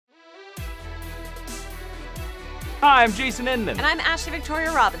Hi, I'm Jason Inman. And I'm Ashley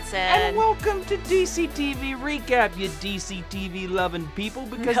Victoria Robinson. And welcome to DCTV Recap, you DCTV-loving people,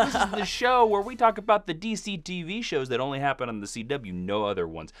 because this is the show where we talk about the DCTV shows that only happen on the CW, no other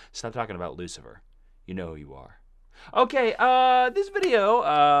ones. Stop talking about Lucifer. You know who you are. Okay, this video,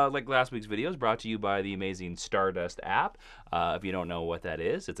 like last week's video, is brought to you by the amazing Stardust app. If you don't know what that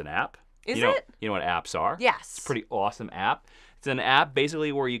is, it's an app. Is you know, it? You know what apps are? Yes. It's a pretty awesome app. It's an app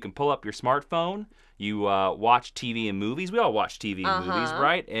basically where you can pull up your smartphone, you watch TV and movies. We all watch TV and movies,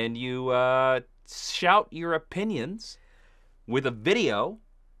 right? And you shout your opinions with a video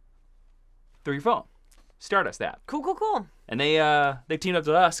through your phone. Stardust app. Cool, cool, cool. And they teamed up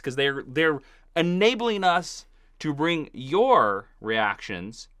to us because they're enabling us to bring your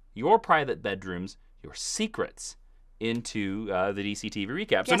reactions, your private bedrooms, your secrets into the DCTV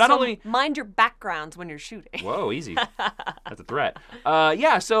Recap. Yeah, so not only mind your backgrounds when you're shooting. Whoa, easy. That's a threat.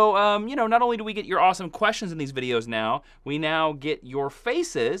 You know, not only do we get your awesome questions in these videos now, we now get your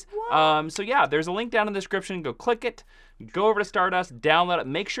faces. So yeah, there's a link down in the description. Go click it. Go over to Stardust, download it.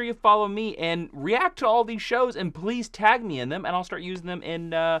 Make sure you follow me and react to all these shows, and please tag me in them, and I'll start using them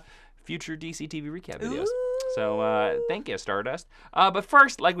in future DCTV Recap videos. Ooh. So thank you, Stardust. But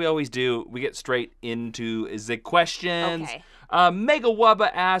first, like we always do, we get straight into the questions. Okay. Mega Wubba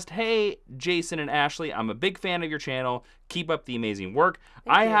asked, "Hey, Jason and Ashley, I'm a big fan of your channel. Keep up the amazing work.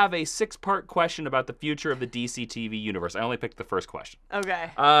 I have a 6-part question about the future of the DCTV universe." I only picked the first question.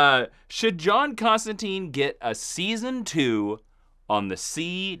 Okay. Should John Constantine get a season 2 on the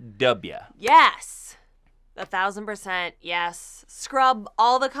CW? Yes. 1000% yes. Scrub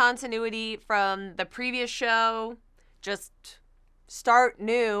all the continuity from the previous show. Just start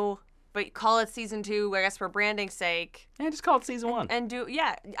new, but call it season 2, I guess, for branding's sake. Yeah, just call it season 1. And do,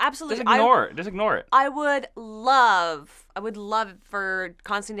 yeah, absolutely. Just ignore it. Just ignore it. I would love for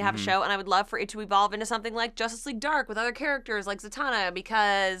Constantine to have a show, and I would love for it to evolve into something like Justice League Dark with other characters like Zatanna,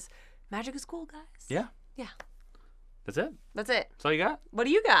 because magic is cool, guys. Yeah. Yeah. That's it. That's it. That's all you got? What do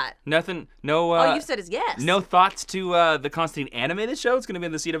you got? Nothing. No. All you said is yes. No thoughts to the Constantine animated show? It's going to be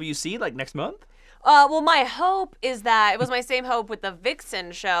in the CWC like next month? Well, my hope is that, it was my same hope with the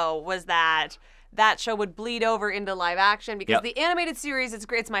Vixen show, was that that show would bleed over into live action, because the animated series, it's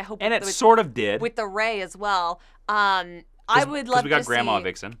great. It's my hope. And it sort of did. With the Ray as well. I would love to see. Because we got Grandma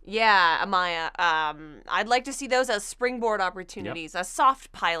Vixen. Yeah, Amaya. I'd like to see those as springboard opportunities, as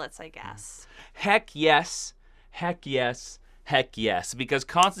soft pilots, I guess. Heck yes. Heck yes. Heck yes. Because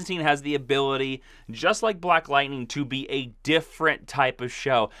Constantine has the ability, just like Black Lightning, to be a different type of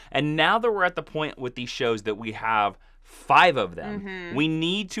show. And now that we're at the point with these shows that we have 5 of them, we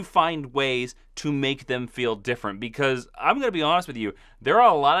need to find ways to make them feel different. Because I'm going to be honest with you, there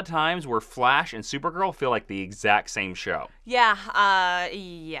are a lot of times where Flash and Supergirl feel like the exact same show. Yeah,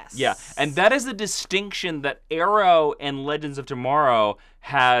 yes. Yeah, and that is the distinction that Arrow and Legends of Tomorrow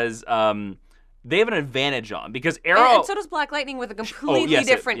has, they have an advantage on, because Arrow... And so does Black Lightning with a completely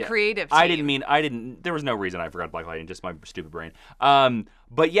different creative team. There was no reason I forgot Black Lightning, just my stupid brain.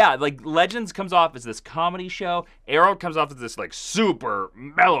 But yeah, like Legends comes off as this comedy show. Arrow comes off as this like super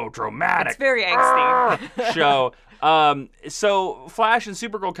melodramatic... It's very angsty. ...show. So Flash and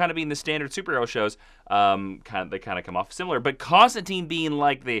Supergirl kind of being the standard superhero shows, they kind of come off similar. But Constantine being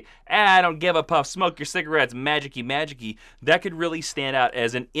like the, I don't give a puff, smoke your cigarettes, magic-y, that could really stand out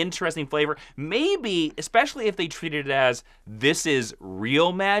as an interesting flavor. Maybe, especially if they treated it as, this is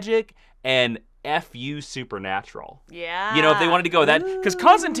real magic, and F you supernatural. Yeah. You know, if they wanted to go that, because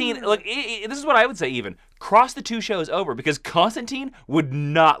Constantine, like, this is what I would say even, cross the 2 shows over, because Constantine would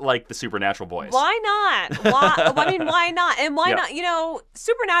not like the Supernatural boys. Why not? Why not? And why not? You know,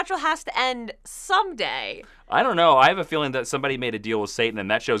 Supernatural has to end someday. I don't know. I have a feeling that somebody made a deal with Satan, and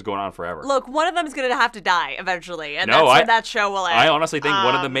that show's going on forever. Look, one of them is going to have to die eventually, and that's when that show will end. I honestly think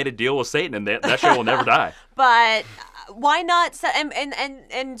one of them made a deal with Satan, and that show will never die. But why not?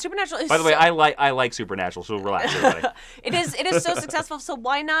 And Supernatural is. By the way, I like Supernatural, so relax, everybody. It is so successful, so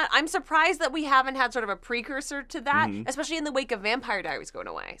why not? I'm surprised that we haven't had sort of a precursor to that, especially in the wake of Vampire Diaries going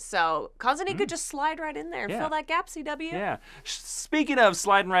away. So Constantine could just slide right in there and fill that gap, CW. Yeah. Speaking of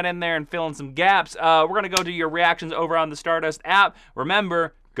sliding right in there and filling some gaps, we're going to go to your reactions over on the Stardust app.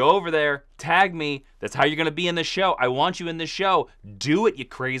 Remember, go over there, tag me. That's how you're going to be in the show. I want you in the show. Do it, you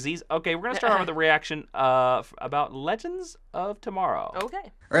crazies. Okay, we're going to start with a reaction about Legends of Tomorrow.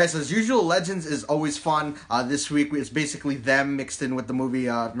 Okay. All right, so as usual, Legends is always fun. This week, it's basically them mixed in with the movie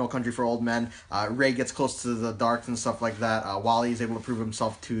No Country for Old Men. Ray gets close to the darks and stuff like that. Wally is able to prove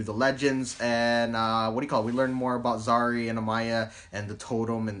himself to the Legends. And we learn more about Zari and Amaya and the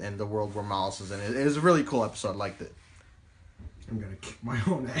totem and the world where Malice is in. It was a really cool episode. I liked it. I'm gonna kick my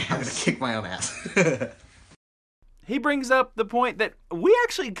own ass. I'm gonna kick my own ass. he brings up the point that we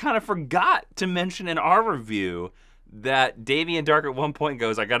actually kind of forgot to mention in our review, that Damien Dark at one point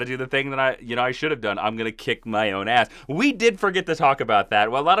goes, I got to do the thing that I should have done. I'm going to kick my own ass. We did forget to talk about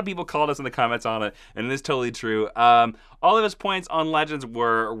that. Well, a lot of people called us in the comments on it, and it is totally true. All of his points on Legends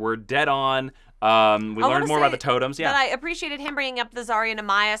were dead on. We learned more about the totems. Yeah, but I appreciated him bringing up the Zarya and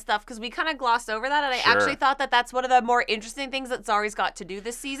Amaya stuff because we kind of glossed over that, and I actually thought that that's one of the more interesting things that Zari's got to do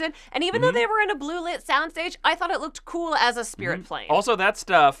this season. And even though they were in a blue lit soundstage, I thought it looked cool as a spirit flame. Also, that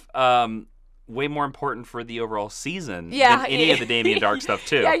stuff. Way more important for the overall season than any of the Damien Dark stuff,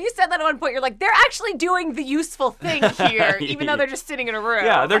 too. Yeah, you said that at one point. You're like, they're actually doing the useful thing here, even though they're just sitting in a room.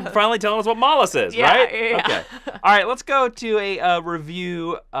 Yeah, they're finally telling us what Mollis is, right? Yeah. Okay. All right, let's go to a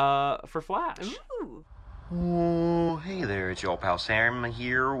review for Flash. Ooh. Oh, hey there, it's your old pal Sam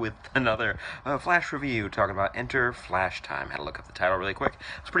here with another Flash review talking about Enter Flash Time. Had to look up the title really quick.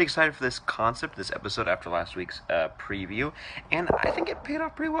 I was pretty excited for this concept, this episode after last week's preview, and I think it paid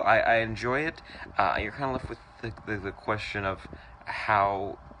off pretty well. I enjoy it. You're kind of left with the question of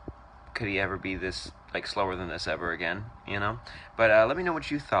how could he ever be this, like, slower than this ever again, you know? But let me know what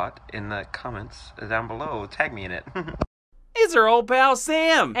you thought in the comments down below. Tag me in it. It's our old pal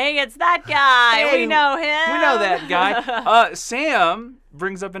Sam. Hey, it's that guy. Hey, we know him. We know that guy. Sam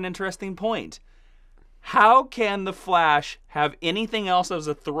brings up an interesting point. How can the Flash have anything else as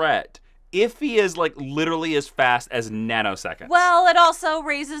a threat if he is, like, literally as fast as nanoseconds? Well, it also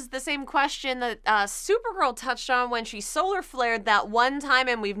raises the same question that Supergirl touched on when she solar flared that one time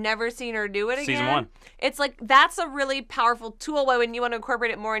and we've never seen her do it again. Season 1. It's like, that's a really powerful tool when you want to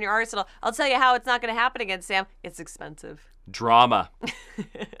incorporate it more in your arsenal. I'll tell you how it's not going to happen again, Sam. It's expensive. Drama.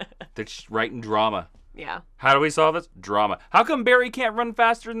 They're just writing drama. Yeah. How do we solve this? Drama. How come Barry can't run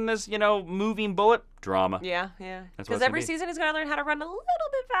faster than this, moving bullet? Drama. Yeah. That's because every season he's going to learn how to run a little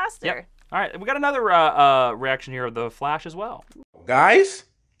bit faster. Yep. All right, we got another reaction here of the Flash as well. Guys,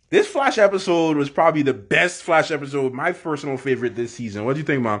 this Flash episode was probably the best Flash episode, my personal favorite this season. What do you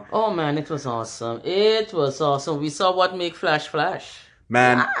think, Mom? Oh, man, it was awesome. It was awesome. We saw what make Flash Flash.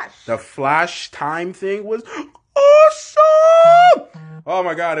 Man, the Flash time thing was awesome! Oh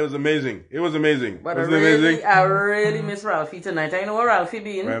my God, it was amazing. It was amazing. But Wasn't it amazing? I really miss Ralphie tonight. I know where Ralphie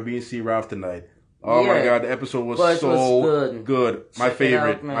been. We're going to see Ralph tonight. Oh Yeah. my God, the episode was But it was so good. My Check it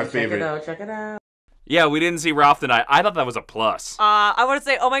favorite. out, man. My favorite. Check it out. Yeah, we didn't see Ralph tonight. I thought that was a plus. I want to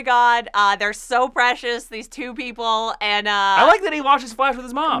say, oh my God, they're so precious, these two people. And I like that he watches Flash with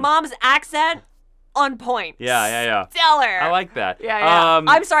his mom. Mom's accent, on point. Yeah. Stellar. I like that. Yeah.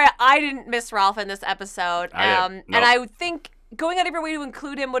 I'm sorry, I didn't miss Ralph in this episode. I didn't. Nope. And I would think going out of your way to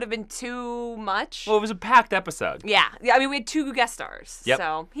include him would have been too much. Well, it was a packed episode. Yeah, I mean, we had 2 guest stars. Yep.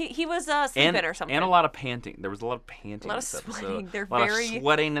 So he was sleeping or something. And a lot of panting. There was a lot of panting. A lot in of this sweating. episode. They're a lot very of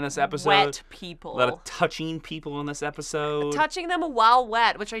sweating in this episode. wet people. A lot of touching people in this episode. Touching them while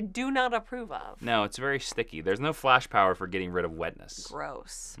wet, which I do not approve of. No, it's very sticky. There's no Flash power for getting rid of wetness.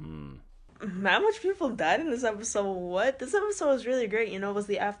 Gross. Not much people died in this episode. What? This episode was really great. You know, it was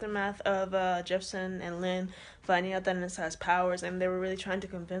the aftermath of Jefferson and Lynn finding out that Nessa has powers, and they were really trying to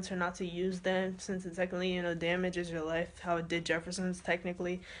convince her not to use them since it technically, damages your life, how it did Jefferson's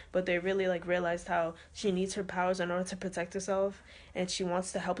technically. But they really, realized how she needs her powers in order to protect herself, and she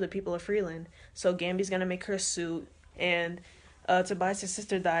wants to help the people of Freeland. So Gambi's gonna make her suit, and Tobias'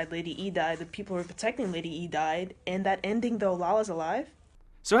 sister died, Lady E died, the people who were protecting Lady E died, and that ending, though, Lala's alive.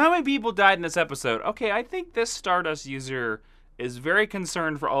 So how many people died in this episode? Okay, I think this Stardust user is very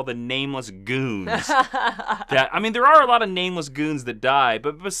concerned for all the nameless goons. There are a lot of nameless goons that die,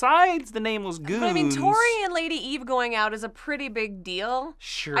 but besides the nameless goons... But I mean, Tori and Lady Eve going out is a pretty big deal.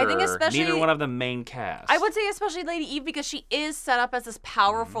 Sure. I think especially... Neither one of them main cast. I would say especially Lady Eve because she is set up as this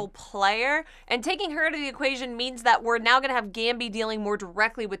powerful player, and taking her out of the equation means that we're now going to have Gambi dealing more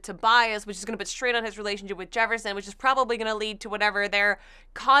directly with Tobias, which is going to put strain on his relationship with Jefferson, which is probably going to lead to whatever their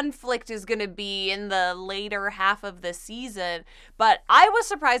conflict is going to be in the later half of the season. But I was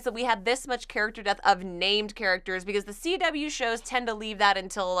surprised that we had this much character death of named characters because the CW shows tend to leave that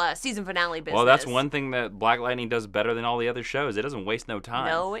until season finale business. Well, that's one thing that Black Lightning does better than all the other shows. It doesn't waste no time.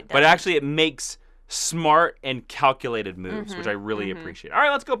 No, it doesn't. But actually, it makes smart and calculated moves, which I really appreciate. All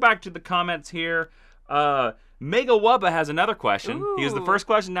right, let's go back to the comments here. Mega Wubba has another question. He was the Ooh. first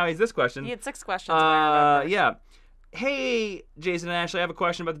question, now he's this question. He had 6 questions. if I remember. Yeah. Hey, Jason and Ashley, I have a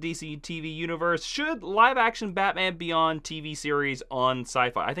question about the DC TV universe. Should live-action Batman Beyond TV series on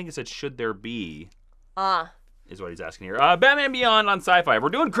Sci-Fi? I think it said, should there be, is what he's asking here. Batman Beyond on Sci-Fi. We're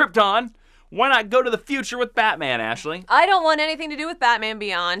doing Krypton. Why not go to the future with Batman, Ashley? I don't want anything to do with Batman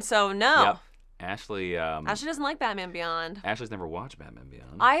Beyond, so no. Yep. Ashley Ashley doesn't like Batman Beyond. Ashley's never watched Batman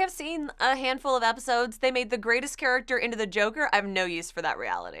Beyond. I have seen a handful of episodes. They made the greatest character into the Joker. I have no use for that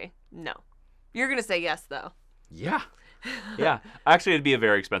reality. No. You're going to say yes, though. Yeah. Yeah. Actually, it'd be a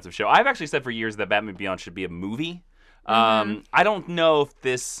very expensive show. I've actually said for years that Batman Beyond should be a movie. I don't know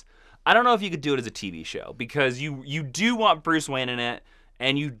if you could do it as a TV show, because you do want Bruce Wayne in it,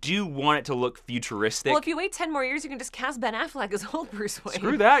 and you do want it to look futuristic. Well, if you wait 10 more years, you can just cast Ben Affleck as old Bruce Wayne.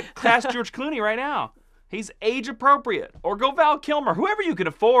 Screw that. Cast George Clooney right now. He's age appropriate. Or go Val Kilmer, whoever you can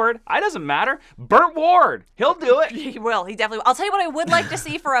afford. It doesn't matter. Burt Ward, he'll do it. He will. He definitely will. I'll tell you what I would like to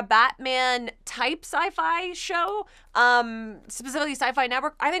see for a Batman type sci-fi show, specifically Sci-Fi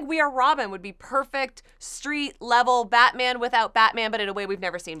Network. I think We Are Robin would be perfect street level Batman without Batman, but in a way we've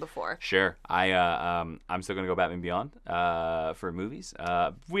never seen before. Sure. I'm still gonna go Batman Beyond for movies.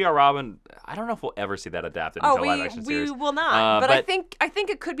 We Are Robin. I don't know if we'll ever see that adapted into a live action series. We will not. But I think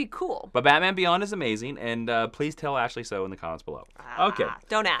it could be cool. But Batman Beyond is amazing, and please tell Ashley so in the comments below. Okay.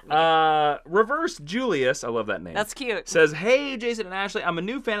 Don't at me. Reverse Julius, I love that name. That's cute. Says, hey, Jason and Ashley, I'm a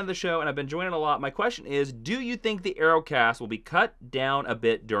new fan of the show, and I've been enjoying it a lot. My question is, do you think the Arrowcast will be cut down a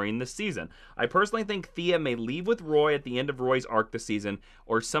bit during the season? I personally think Thea may leave with Roy at the end of Roy's arc this season,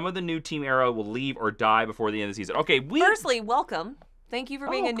 or some of the new Team Arrow will leave or die before the end of the season. Okay, Firstly, welcome. Thank you for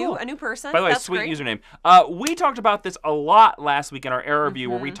being a new person. By the way, That's sweet great. username. We talked about this a lot last week in our Arrow review,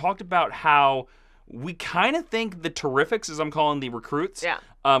 where we talked about how we kind of think the Terrifics, as I'm calling the recruits,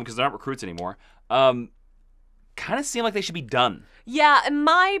 because they're not recruits anymore, kind of seem like they should be done. Yeah, and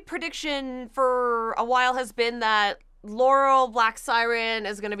my prediction for a while has been that Laurel, Black Siren,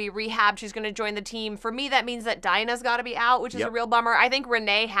 is going to be rehabbed. She's going to join the team. For me, that means that Dinah's got to be out, which is a real bummer. I think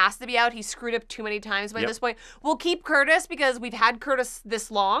Renee has to be out. He's screwed up too many times by this point. We'll keep Curtis because we've had Curtis this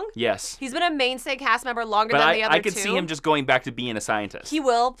long. Yes. He's been a mainstay cast member longer than the other two. I could see him just going back to being a scientist. He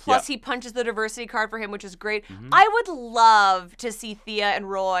will. Plus, he punches the diversity card for him, which is great. I would love to see Thea and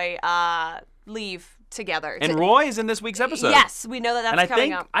Roy leave together. And Roy is in this week's episode. Yes, we know that's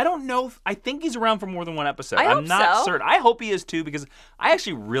coming up. I don't know. I think he's around for more than one episode. I'm not certain. I hope he is too, because I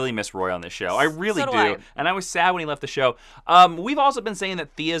actually really miss Roy on this show. I really do. I. And I was sad when he left the show. We've also been saying that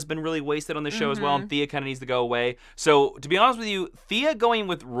Thea's been really wasted on this show as well, and Thea kind of needs to go away. So, to be honest with you, Thea going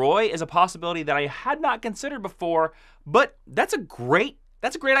with Roy is a possibility that I had not considered before, but that's a great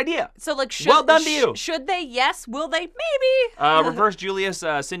idea. So, like, well done to you. Should they? Yes. Will they? Maybe. Reverse Julius,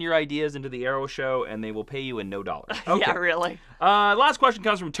 send your ideas into the Arrow Show, and they will pay you in no dollars. Okay. Yeah, really. Last question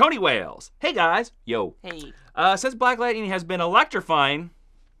comes from Tony Wales. Hey, guys. Yo. Hey. Since Black Lightning has been electrifying,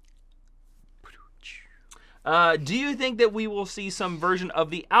 do you think that we will see some version of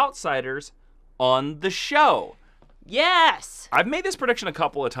The Outsiders on the show? Yes. I've made this prediction a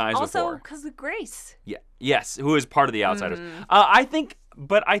couple of times before. Also, because of Grace. Yeah. Yes, who is part of The Outsiders. I think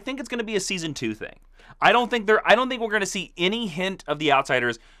it's going to be a season 2 thing. I don't think we're going to see any hint of The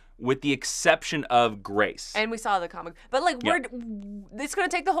Outsiders, with the exception of Grace. And we saw the comic. But, like, it's going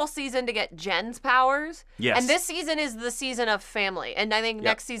to take the whole season to get Jen's powers. Yes. And this season is the season of family. And I think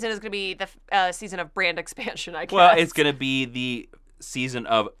next season is going to be the season of brand expansion, I guess. Well, it's going to be the season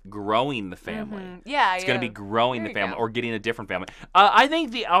of growing the family. Yeah, it's going to be growing the family or getting a different family. I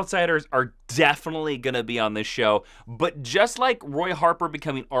think the Outsiders are definitely going to be on this show, but just like Roy Harper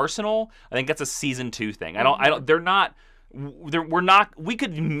becoming Arsenal, I think that's a season 2 thing. We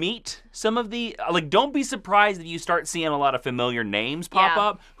could meet some of the, like, don't be surprised if you start seeing a lot of familiar names pop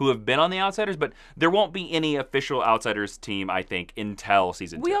up who have been on The Outsiders, but there won't be any official Outsiders team, I think, until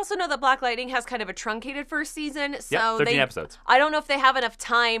season 2. We also know that Black Lightning has kind of a truncated first season, so 13 episodes. I don't know if they have enough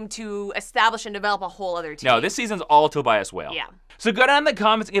time to establish and develop a whole other team. No, this season's all Tobias Whale. Yeah. So go down in the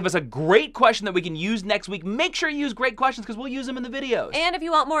comments and give us a great question that we can use next week. Make sure you use great questions because we'll use them in the videos. And if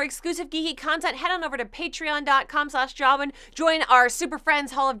you want more exclusive geeky content, head on over to patreon.com/Jawiin. Join our Super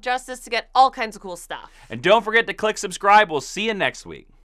Friends Hall of Justice to get all kinds of cool stuff. And don't forget to click subscribe. We'll see you next week.